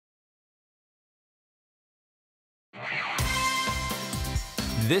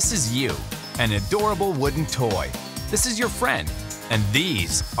This is you, an adorable wooden toy. This is your friend, and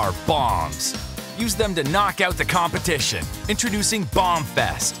these are bombs. Use them to knock out the competition. Introducing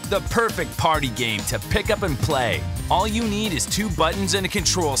Bombfest, the perfect party game to pick up and play. All you need is 2 buttons and a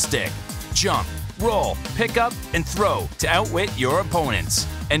control stick. Jump, roll, pick up, and throw to outwit your opponents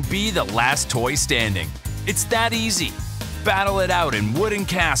and be the last toy standing. It's that easy. Battle it out in wooden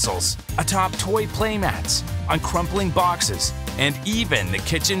castles, atop toy playmats, on crumpling boxes, and even the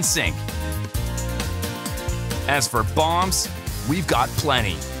kitchen sink. As for bombs, we've got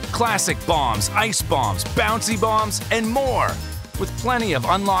plenty. Classic bombs, ice bombs, bouncy bombs, and more. With plenty of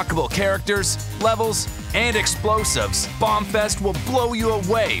unlockable characters, levels, and explosives, Bombfest will blow you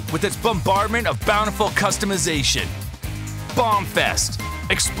away with its bombardment of bountiful customization. Bombfest,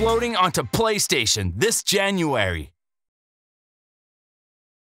 exploding onto PlayStation this January.